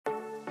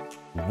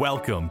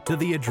Welcome to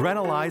the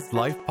Adrenalized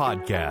Life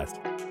Podcast.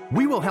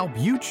 We will help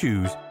you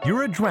choose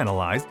your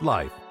adrenalized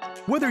life.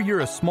 Whether you're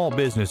a small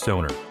business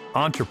owner,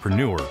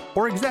 entrepreneur,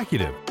 or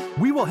executive,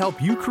 we will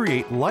help you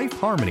create life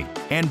harmony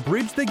and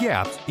bridge the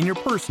gaps in your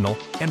personal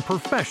and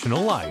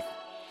professional life.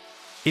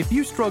 If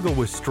you struggle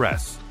with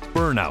stress,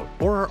 burnout,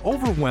 or are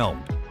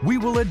overwhelmed, we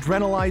will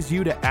adrenalize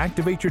you to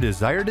activate your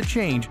desire to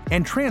change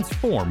and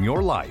transform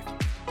your life.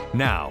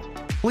 Now,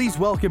 please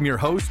welcome your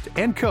host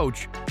and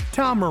coach,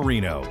 Tom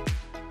Marino.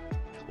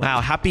 Wow,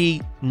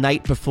 happy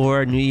night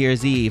before New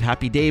Year's Eve.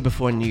 Happy day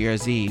before New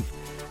Year's Eve.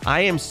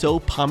 I am so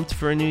pumped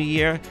for a new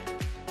year.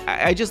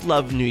 I just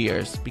love New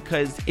Year's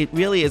because it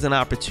really is an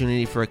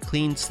opportunity for a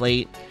clean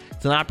slate.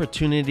 It's an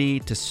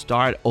opportunity to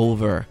start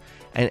over.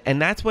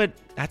 And that's what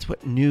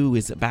new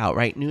is about,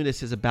 right?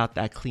 Newness is about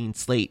that clean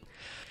slate.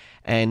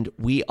 And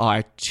we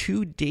are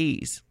 2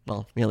 days,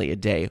 well, really a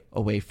day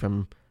away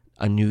from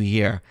a new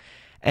year.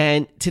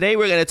 And today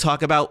we're going to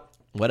talk about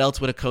what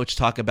else would a coach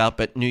talk about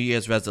but New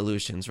Year's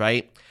resolutions,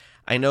 right?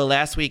 I know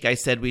last week I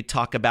said we'd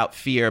talk about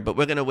fear, but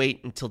we're going to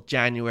wait until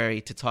January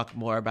to talk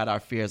more about our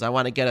fears. I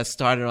want to get us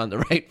started on the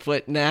right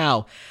foot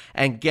now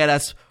and get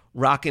us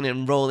rocking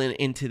and rolling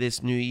into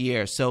this new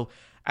year. So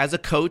as a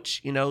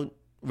coach,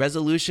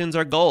 resolutions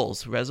are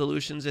goals.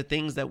 Resolutions are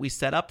things that we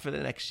set up for the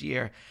next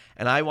year.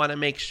 And I want to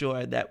make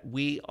sure that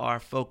we are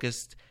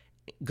focused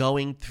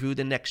going through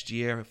the next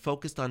year,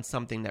 focused on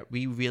something that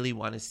we really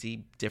want to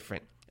see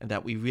different and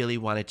that we really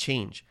want to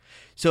change.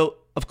 So,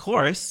 of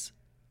course,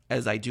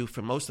 as I do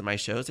for most of my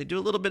shows, I do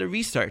a little bit of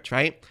research,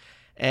 right?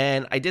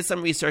 And I did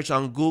some research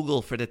on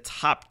Google for the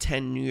top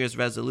 10 New Year's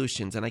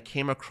resolutions, and I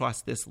came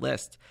across this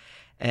list.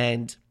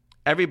 And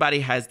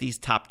everybody has these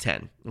top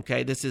 10,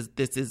 okay? This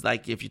is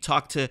like if you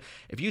talk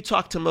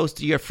to most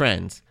of your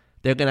friends,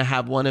 they're going to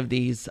have one of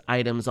these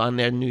items on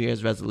their New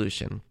Year's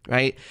resolution,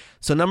 right?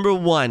 So number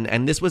 1,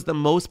 and this was the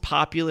most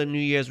popular New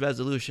Year's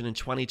resolution in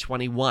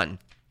 2021.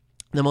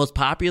 The most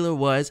popular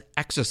was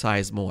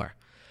exercise more.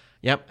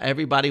 Yep,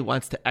 everybody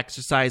wants to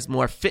exercise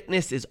more.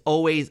 Fitness is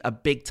always a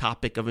big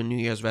topic of a New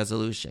Year's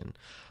resolution.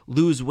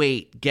 Lose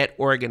weight, get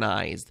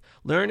organized,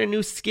 learn a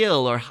new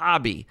skill or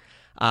hobby,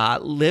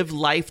 live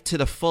life to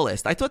the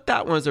fullest. I thought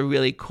that one was a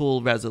really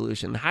cool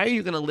resolution. How are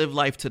you going to live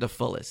life to the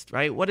fullest,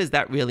 right? What does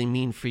that really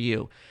mean for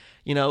you?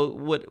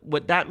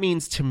 What that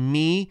means to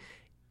me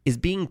is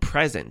being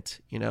present,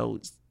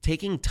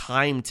 taking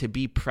time to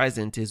be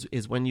present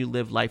is when you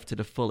live life to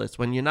the fullest.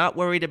 When you're not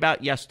worried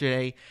about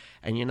yesterday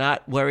and you're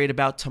not worried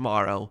about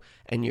tomorrow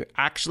and you're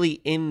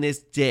actually in this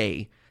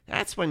day,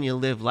 that's when you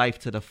live life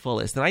to the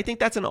fullest. And I think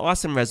that's an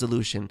awesome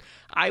resolution.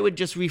 I would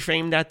just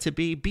reframe that to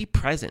be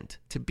present,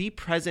 to be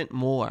present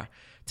more,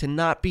 to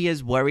not be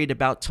as worried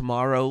about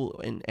tomorrow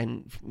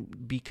and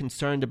be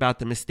concerned about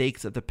the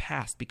mistakes of the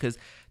past, because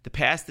the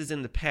past is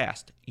in the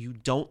past. You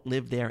don't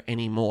live there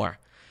anymore.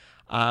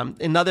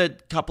 Another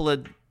couple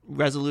of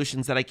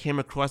resolutions that I came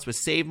across was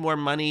save more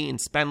money and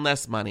spend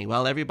less money.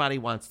 Well, everybody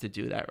wants to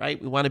do that,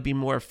 right? We want to be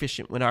more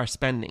efficient with our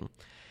spending.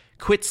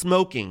 Quit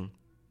smoking.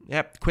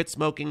 Yep, quit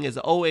smoking is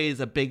always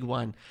a big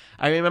one.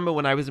 I remember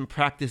when I was in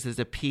practice as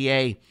a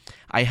PA,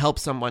 I helped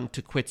someone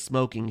to quit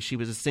smoking. She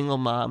was a single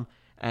mom,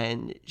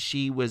 and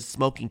she was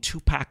smoking 2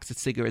 packs of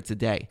cigarettes a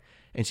day.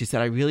 And she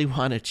said, I really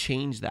want to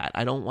change that.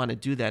 I don't want to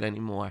do that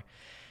anymore.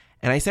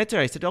 And I said to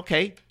her,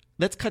 okay,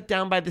 let's cut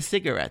down by the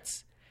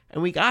cigarettes.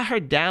 And we got her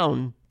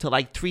down to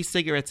like 3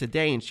 cigarettes a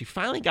day, and she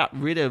finally got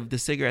rid of the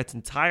cigarettes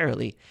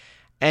entirely.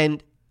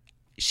 And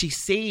she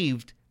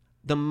saved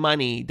the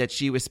money that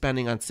she was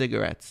spending on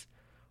cigarettes.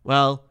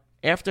 Well,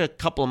 after a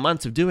couple of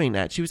months of doing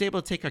that, she was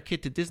able to take her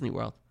kid to Disney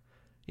World,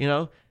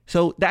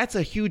 So that's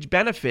a huge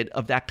benefit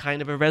of that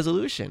kind of a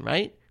resolution,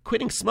 right?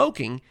 Quitting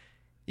smoking,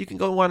 you can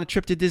go on a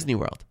trip to Disney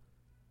World.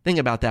 Think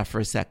about that for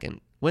a second.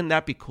 Wouldn't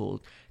that be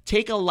cool?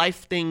 Take a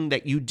life thing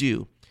that you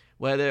do.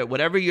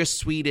 Whatever your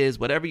sweet is,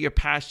 whatever your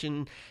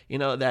passion,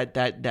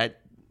 that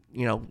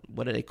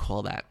what do they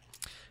call that?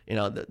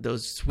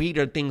 Those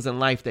sweeter things in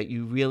life that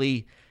you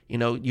really,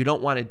 you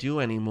don't want to do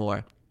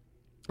anymore,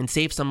 and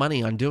save some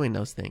money on doing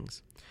those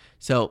things.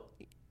 So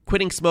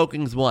quitting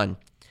smoking is one.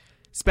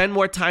 Spend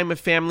more time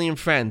with family and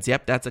friends.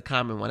 Yep, that's a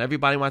common one.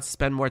 Everybody wants to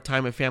spend more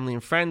time with family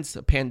and friends.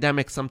 A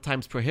pandemic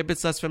sometimes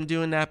prohibits us from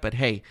doing that, but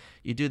hey,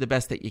 you do the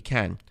best that you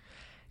can.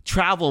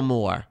 Travel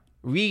more.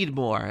 Read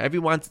more.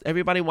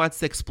 Everybody wants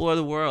to explore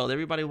the world.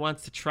 Everybody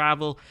wants to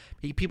travel.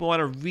 People want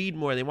to read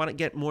more. They want to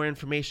get more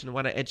information. They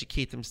want to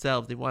educate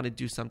themselves. They want to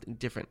do something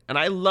different. And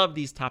I love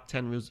these top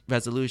 10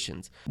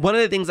 resolutions. One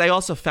of the things I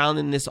also found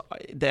in this,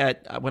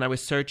 that when I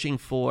was searching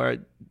for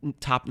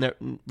top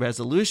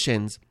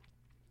resolutions,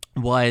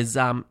 was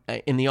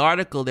in the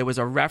article, there was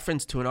a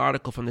reference to an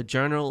article from the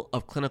Journal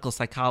of Clinical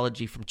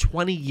Psychology from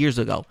 20 years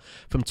ago,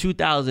 from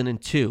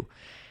 2002.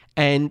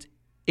 And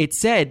it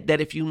said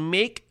that if you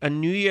make a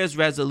New Year's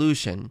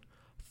resolution,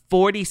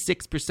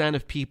 46%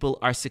 of people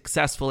are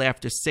successful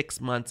after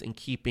 6 months in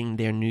keeping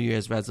their New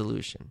Year's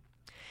resolution.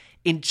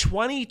 In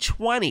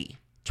 2020,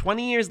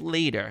 20 years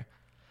later,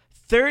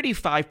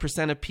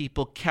 35% of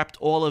people kept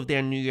all of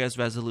their New Year's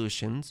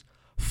resolutions.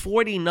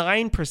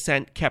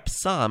 49% kept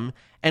some,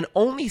 and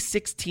only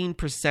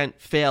 16%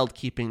 failed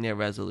keeping their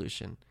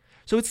resolution.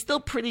 So it's still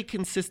pretty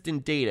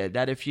consistent data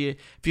that if you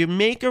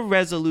make a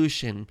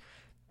resolution,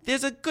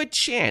 there's a good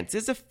chance,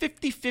 there's a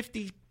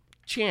 50-50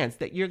 chance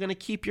that you're going to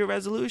keep your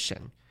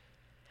resolution.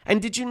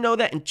 And did you know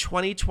that in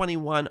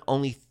 2021,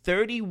 only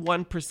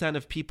 31%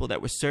 of people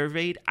that were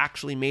surveyed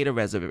actually made a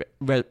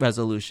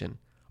resolution?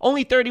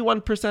 Only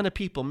 31% of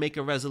people make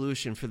a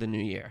resolution for the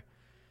new year.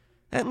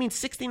 That means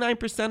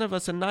 69% of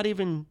us are not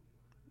even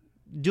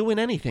doing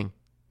anything.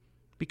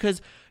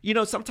 Because,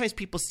 sometimes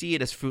people see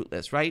it as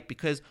fruitless, right?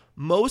 Because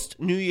most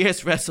New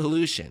Year's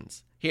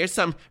resolutions, here's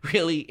some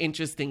really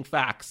interesting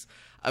facts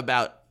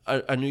about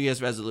a New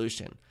Year's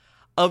resolution.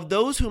 Of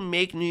those who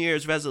make New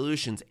Year's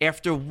resolutions,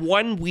 after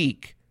 1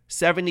 week,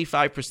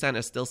 75%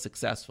 are still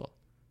successful.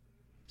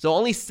 So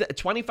only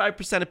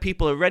 25% of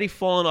people are already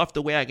falling off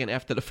the wagon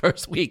after the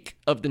first week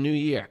of the new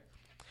year.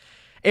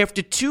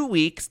 After 2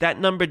 weeks, that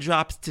number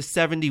drops to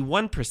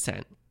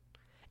 71%.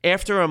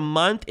 After a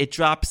month, it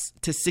drops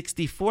to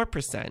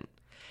 64%.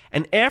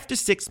 And after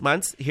 6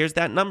 months, here's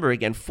that number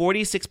again,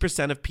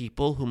 46% of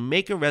people who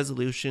make a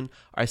resolution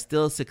are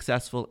still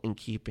successful in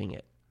keeping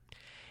it.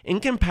 In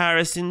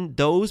comparison,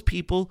 those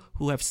people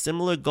who have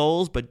similar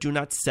goals but do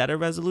not set a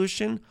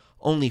resolution,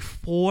 only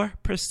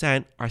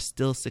 4% are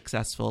still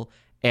successful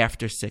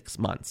after 6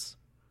 months.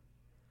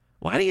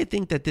 Why do you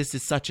think that this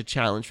is such a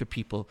challenge for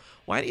people?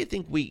 Why do you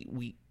think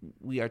we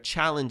are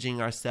challenging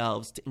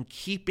ourselves in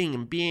keeping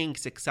and being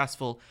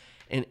successful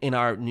in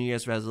our New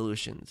Year's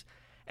resolutions?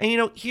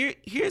 And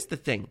here's the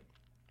thing.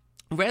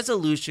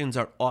 Resolutions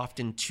are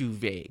often too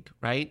vague,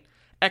 right?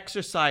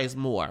 Exercise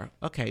more.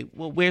 Okay,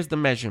 well, where's the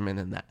measurement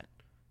in that?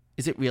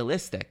 Is it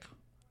realistic?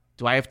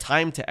 Do I have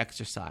time to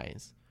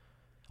exercise?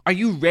 Are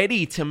you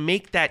ready to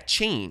make that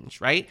change,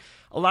 right?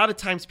 A lot of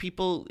times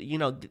people,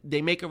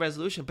 they make a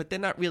resolution, but they're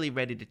not really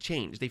ready to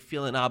change. They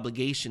feel an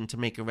obligation to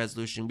make a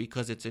resolution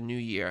because it's a new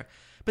year,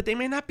 but they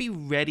may not be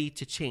ready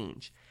to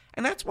change.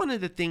 And that's one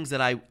of the things that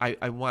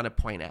I want to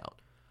point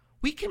out.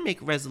 We can make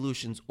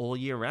resolutions all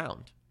year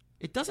round.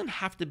 It doesn't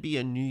have to be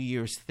a New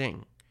Year's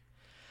thing.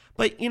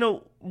 But,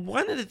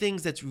 one of the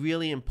things that's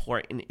really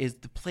important is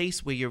the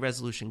place where your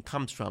resolution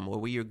comes from or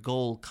where your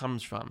goal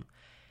comes from.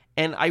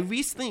 And I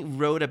recently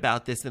wrote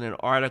about this in an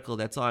article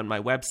that's on my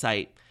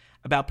website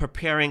about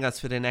preparing us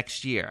for the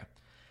next year.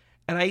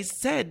 And I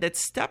said that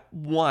step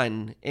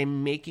one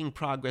in making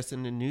progress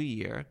in the new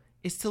year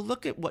is to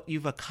look at what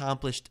you've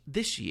accomplished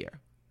this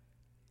year.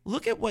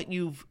 Look at what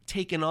you've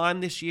taken on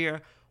this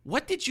year.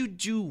 What did you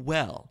do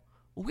well?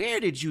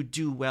 Where did you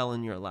do well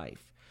in your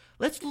life?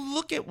 Let's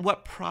look at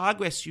what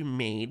progress you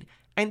made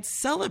and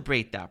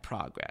celebrate that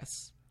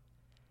progress.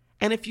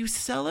 And if you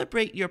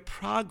celebrate your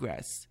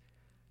progress,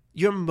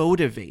 you're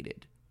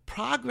motivated.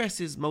 Progress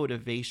is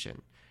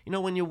motivation.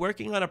 When you're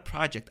working on a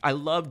project, I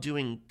love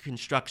doing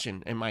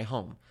construction in my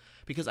home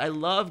because I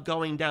love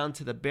going down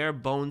to the bare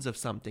bones of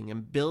something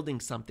and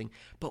building something,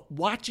 but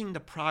watching the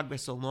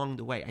progress along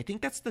the way. I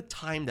think that's the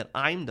time that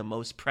I'm the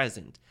most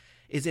present,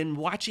 is in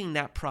watching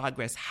that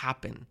progress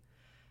happen.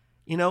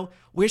 We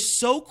are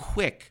so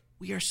quick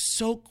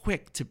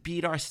to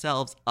beat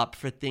ourselves up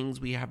for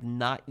things we have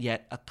not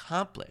yet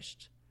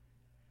accomplished.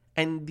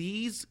 And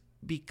these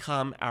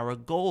become our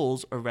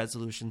goals or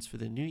resolutions for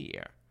the new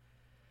year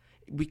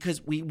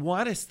because we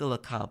want to still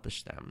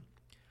accomplish them,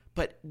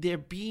 but they're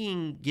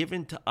being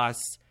given to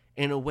us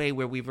in a way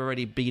where we've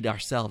already beat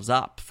ourselves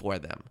up for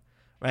them,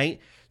 right?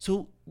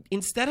 So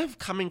instead of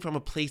coming from a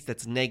place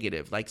that's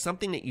negative, like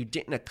something that you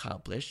didn't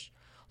accomplish,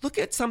 look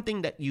at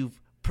something that you've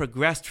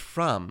progressed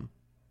from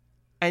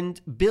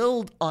and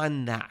build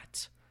on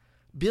that.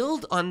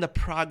 Build on the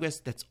progress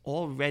that's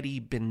already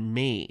been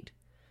made.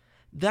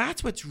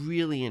 That's what's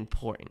really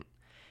important.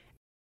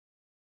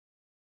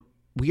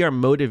 We are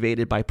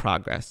motivated by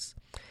progress.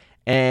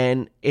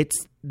 And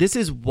this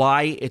is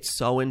why it's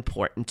so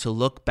important to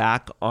look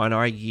back on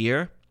our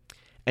year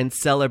and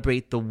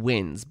celebrate the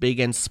wins,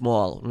 big and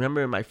small.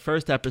 Remember in my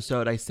first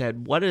episode, I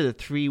said, what are the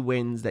 3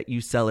 wins that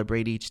you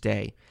celebrate each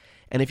day?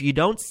 And if you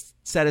don't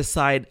set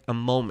aside a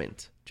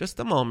moment, just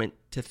a moment,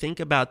 to think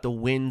about the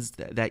wins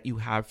that you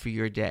have for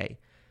your day,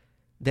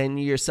 then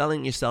you're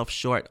selling yourself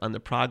short on the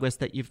progress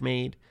that you've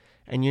made,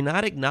 and you're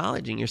not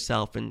acknowledging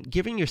yourself and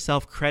giving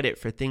yourself credit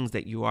for things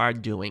that you are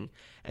doing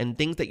and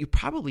things that you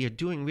probably are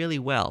doing really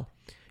well.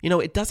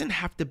 It doesn't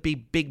have to be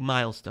big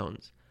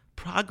milestones.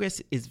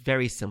 Progress is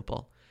very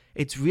simple.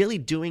 It's really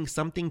doing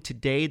something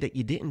today that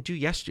you didn't do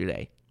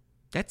yesterday.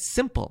 That's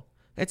simple.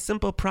 That's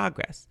simple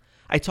progress.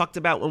 I talked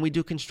about when we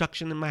do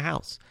construction in my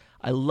house.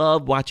 I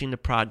love watching the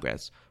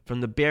progress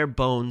from the bare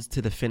bones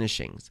to the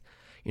finishings.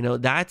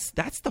 That's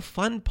the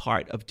fun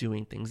part of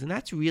doing things, and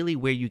that's really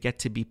where you get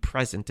to be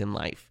present in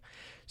life.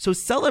 So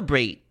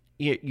celebrate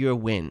your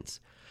wins.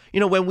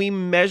 When we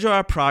measure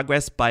our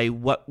progress by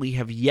what we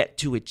have yet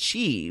to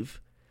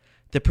achieve,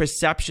 the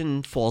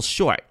perception falls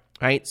short,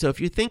 right? So if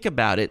you think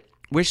about it,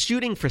 we're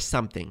shooting for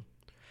something,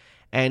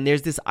 and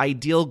there's this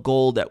ideal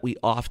goal that we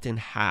often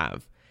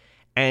have.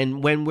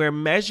 And when we're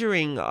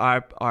measuring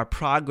our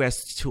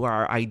progress to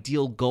our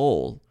ideal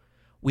goal,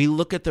 we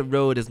look at the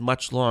road as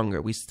much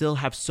longer. We still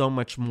have so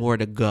much more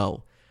to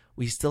go.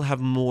 We still have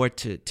more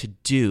to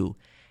do.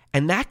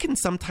 And that can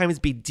sometimes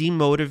be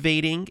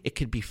demotivating. It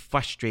could be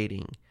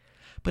frustrating.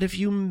 But if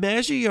you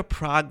measure your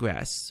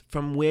progress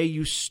from where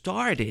you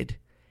started,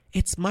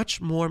 it's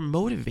much more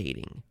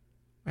motivating,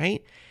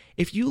 right?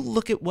 If you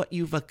look at what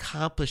you've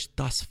accomplished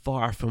thus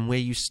far from where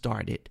you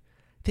started,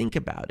 think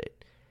about it.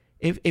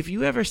 If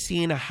you ever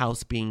seen a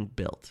house being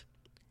built,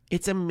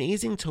 it's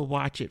amazing to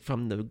watch it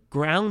from the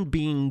ground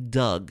being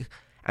dug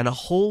and a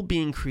hole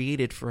being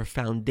created for a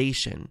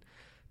foundation,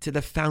 to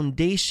the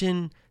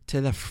foundation,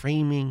 to the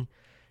framing,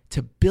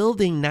 to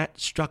building that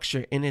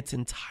structure in its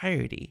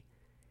entirety.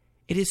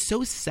 It is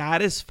so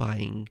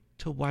satisfying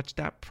to watch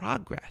that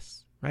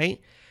progress, right?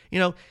 You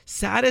know,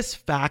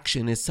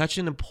 satisfaction is such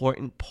an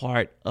important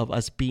part of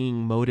us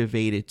being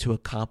motivated to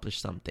accomplish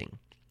something,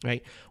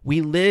 right?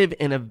 We live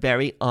in a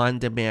very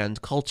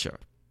on-demand culture.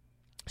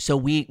 So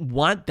we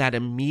want that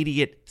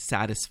immediate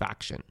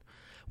satisfaction.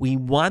 We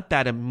want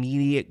that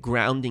immediate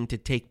grounding to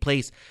take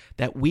place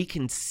that we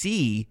can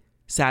see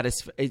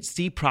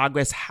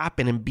progress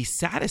happen and be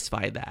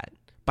satisfied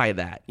by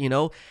that, you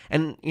know?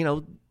 And, you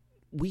know,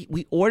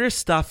 we order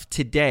stuff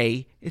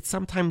today. It's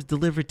sometimes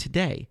delivered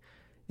today.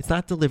 It's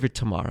not delivered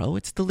tomorrow.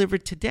 It's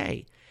delivered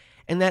today.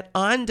 And that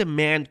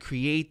on-demand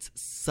creates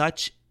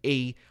such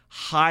a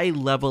high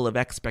level of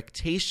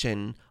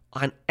expectation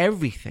on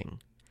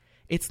everything.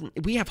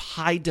 We have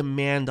high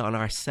demand on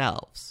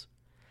ourselves.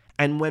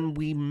 And when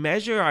we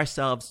measure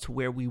ourselves to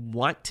where we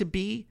want to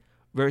be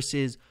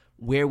versus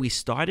where we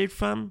started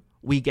from,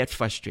 we get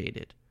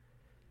frustrated.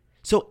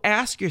 So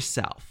ask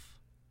yourself,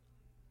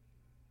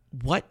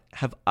 what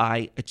have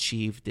I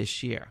achieved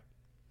this year?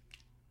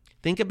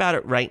 Think about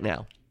it right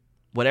now.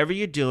 Whatever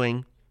you're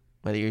doing,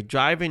 whether you're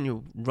driving,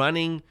 you're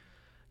running,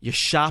 you're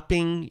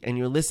shopping, and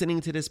you're listening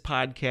to this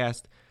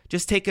podcast,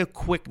 just take a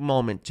quick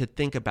moment to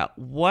think about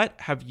what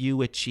have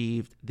you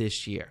achieved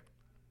this year.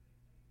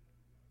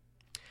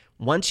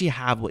 Once you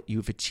have what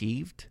you've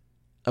achieved,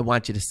 I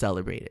want you to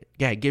celebrate it.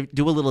 Yeah,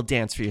 do a little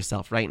dance for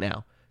yourself right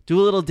now. Do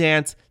a little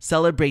dance,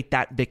 celebrate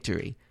that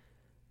victory.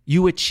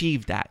 You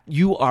achieved that.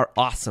 You are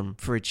awesome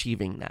for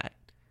achieving that.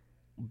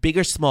 Big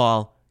or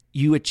small,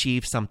 you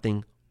achieved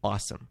something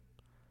awesome.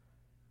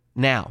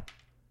 Now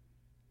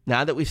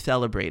that we've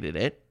celebrated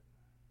it,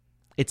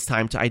 it's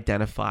time to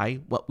identify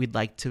what we'd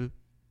like to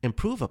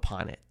improve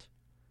upon it.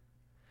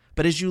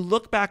 But as you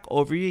look back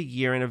over your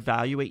year and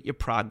evaluate your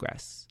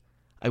progress,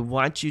 I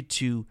want you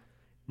to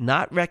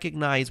not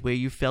recognize where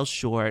you fell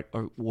short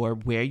or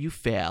where you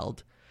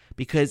failed,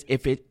 because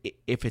if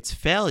it's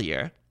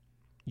failure,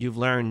 you've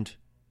learned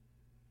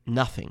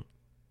nothing.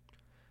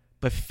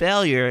 But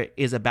failure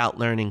is about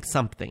learning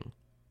something.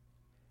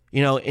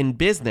 You know, in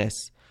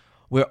business,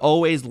 we're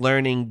always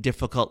learning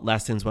difficult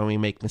lessons when we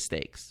make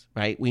mistakes,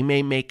 right? We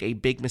may make a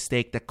big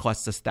mistake that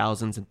costs us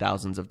thousands and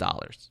thousands of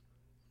dollars,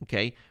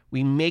 okay?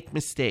 We make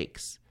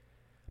mistakes,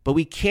 but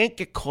we can't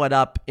get caught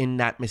up in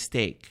that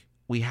mistake.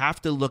 We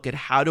have to look at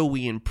how do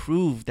we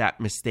improve that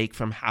mistake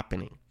from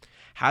happening?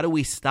 How do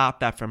we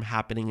stop that from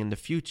happening in the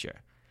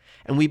future?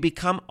 And we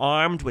become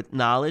armed with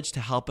knowledge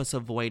to help us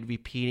avoid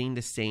repeating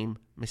the same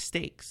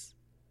mistakes.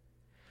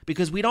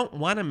 Because we don't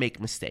want to make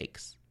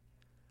mistakes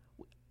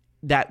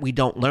that we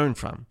don't learn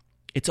from.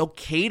 It's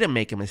okay to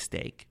make a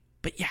mistake,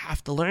 but you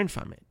have to learn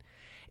from it.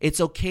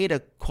 It's okay to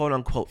quote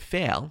unquote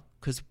fail,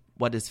 because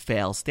what does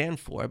fail stand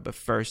for? But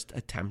first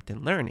attempt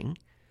in learning.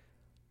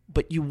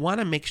 But you want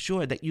to make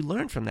sure that you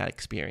learn from that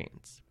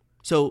experience.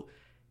 So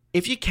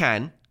if you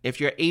can, if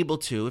you're able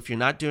to, if you're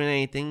not doing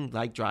anything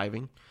like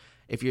driving,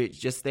 if you're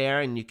just there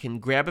and you can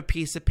grab a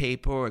piece of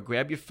paper or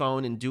grab your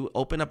phone and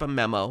open up a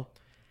memo.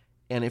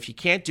 And if you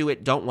can't do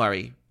it, don't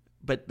worry.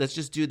 But let's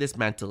just do this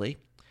mentally.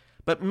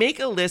 But make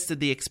a list of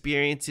the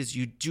experiences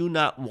you do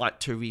not want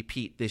to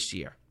repeat this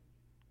year.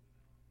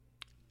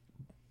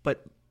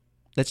 But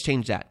let's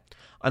change that.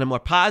 On a more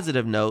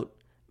positive note,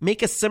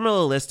 make a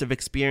similar list of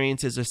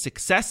experiences or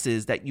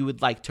successes that you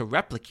would like to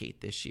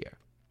replicate this year.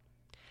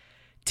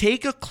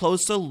 Take a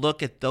closer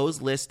look at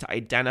those lists to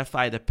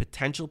identify the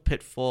potential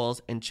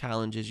pitfalls and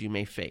challenges you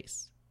may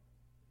face.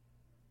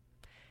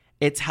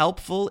 It's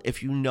helpful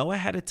if you know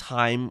ahead of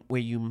time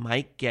where you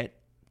might get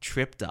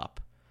tripped up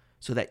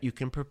so that you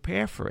can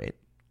prepare for it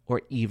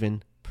or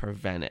even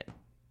prevent it.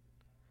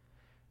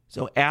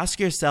 So ask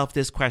yourself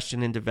this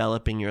question in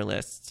developing your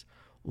lists.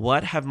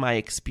 What have my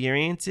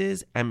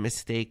experiences and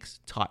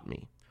mistakes taught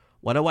me?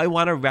 What do I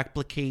want to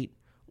replicate?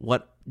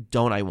 What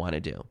don't I want to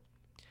do?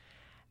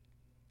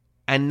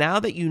 And now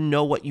that you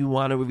know what you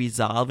want to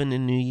resolve in the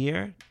new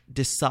year,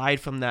 decide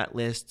from that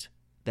list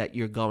that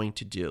you're going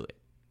to do it.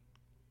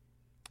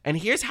 And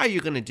here's how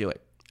you're going to do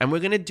it. And we're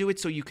going to do it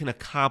so you can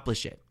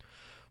accomplish it.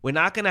 We're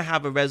not going to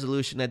have a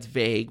resolution that's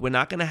vague. We're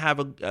not going to have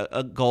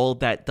a goal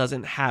that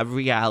doesn't have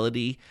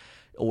reality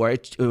or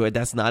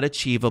that's not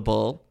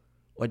achievable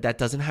or that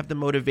doesn't have the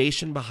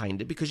motivation behind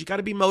it, because you got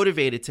to be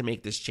motivated to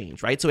make this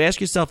change, right? So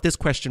ask yourself this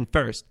question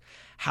first.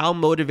 How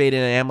motivated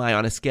am I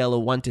on a scale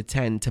of 1 to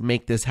 10 to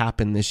make this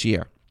happen this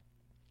year?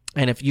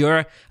 And if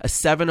you're a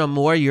 7 or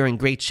more, you're in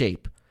great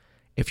shape.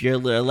 If you're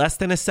less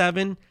than a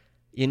 7,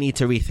 you need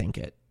to rethink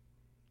it.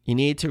 You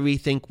need to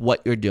rethink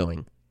what you're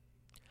doing,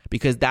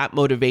 because that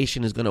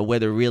motivation is going to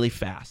wither really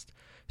fast.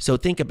 So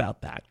think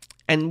about that.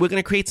 And we're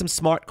going to create some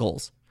SMART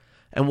goals.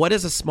 And what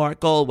is a SMART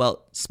goal?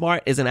 Well,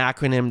 SMART is an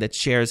acronym that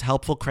shares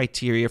helpful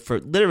criteria for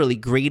literally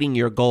grading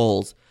your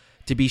goals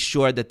to be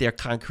sure that they're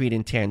concrete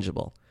and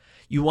tangible.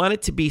 You want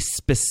it to be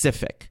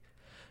specific.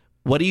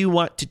 What do you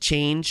want to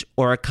change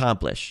or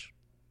accomplish?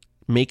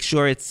 Make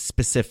sure it's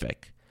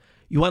specific.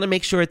 You want to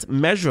make sure it's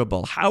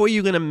measurable. How are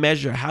you going to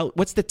measure?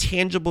 What's the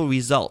tangible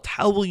result?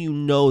 How will you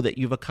know that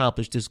you've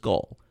accomplished this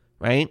goal,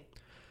 right?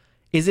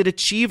 Is it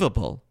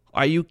achievable?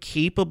 Are you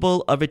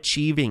capable of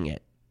achieving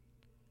it?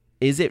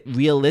 Is it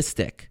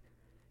realistic?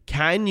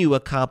 Can you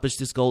accomplish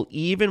this goal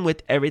even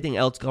with everything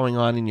else going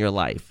on in your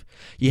life?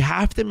 You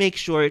have to make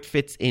sure it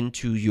fits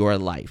into your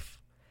life.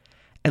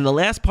 And the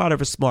last part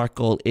of a SMART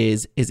goal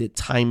is it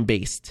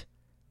time-based?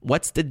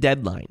 What's the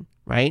deadline,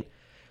 right?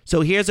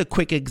 So here's a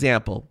quick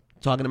example.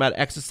 Talking about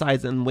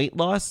exercise and weight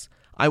loss,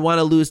 I want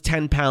to lose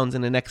 10 pounds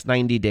in the next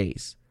 90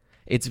 days.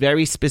 It's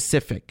very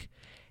specific.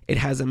 It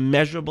has a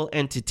measurable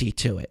entity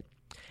to it.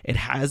 It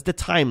has the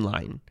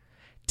timeline.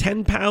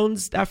 10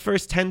 pounds, that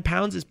first 10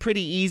 pounds is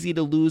pretty easy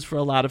to lose for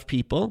a lot of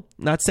people.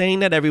 Not saying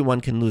that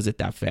everyone can lose it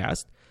that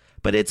fast,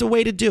 but it's a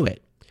way to do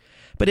it.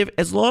 But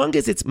as long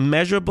as it's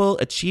measurable,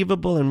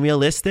 achievable, and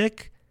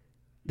realistic,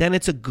 then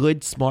it's a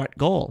good SMART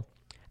goal.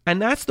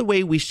 And that's the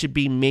way we should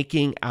be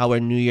making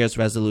our New Year's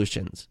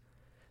resolutions.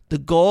 The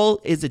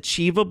goal is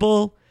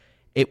achievable,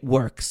 it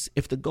works.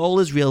 If the goal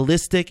is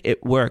realistic,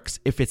 it works.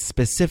 If it's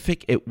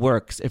specific, it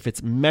works. If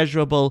it's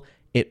measurable,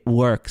 it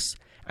works.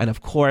 And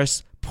of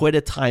course, put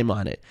a time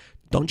on it.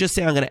 Don't just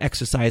say I'm going to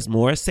exercise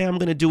more. Say I'm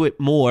going to do it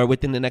more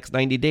within the next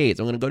 90 days.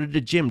 I'm going to go to the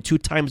gym 2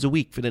 times a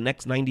week for the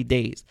next 90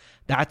 days.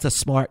 That's a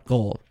SMART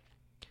goal.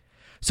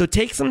 So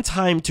take some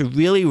time to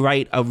really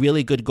write a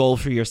really good goal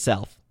for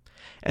yourself.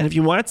 And if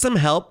you want some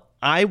help,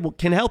 I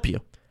can help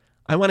you.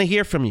 I want to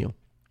hear from you.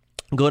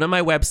 Go to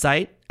my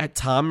website at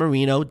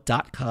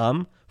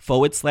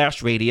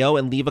tommarino.com/radio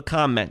and leave a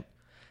comment.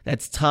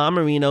 That's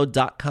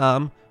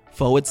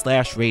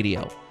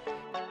tommarino.com/radio.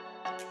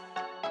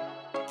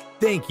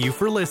 Thank you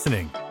for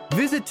listening.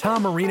 Visit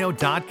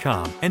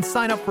tommarino.com and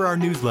sign up for our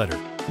newsletter.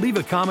 Leave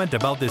a comment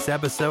about this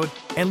episode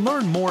and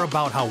learn more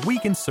about how we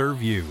can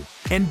serve you.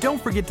 And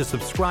don't forget to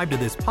subscribe to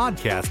this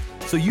podcast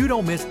so you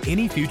don't miss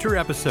any future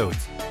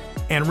episodes.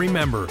 And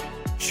remember,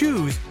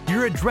 choose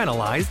your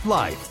adrenalized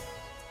life.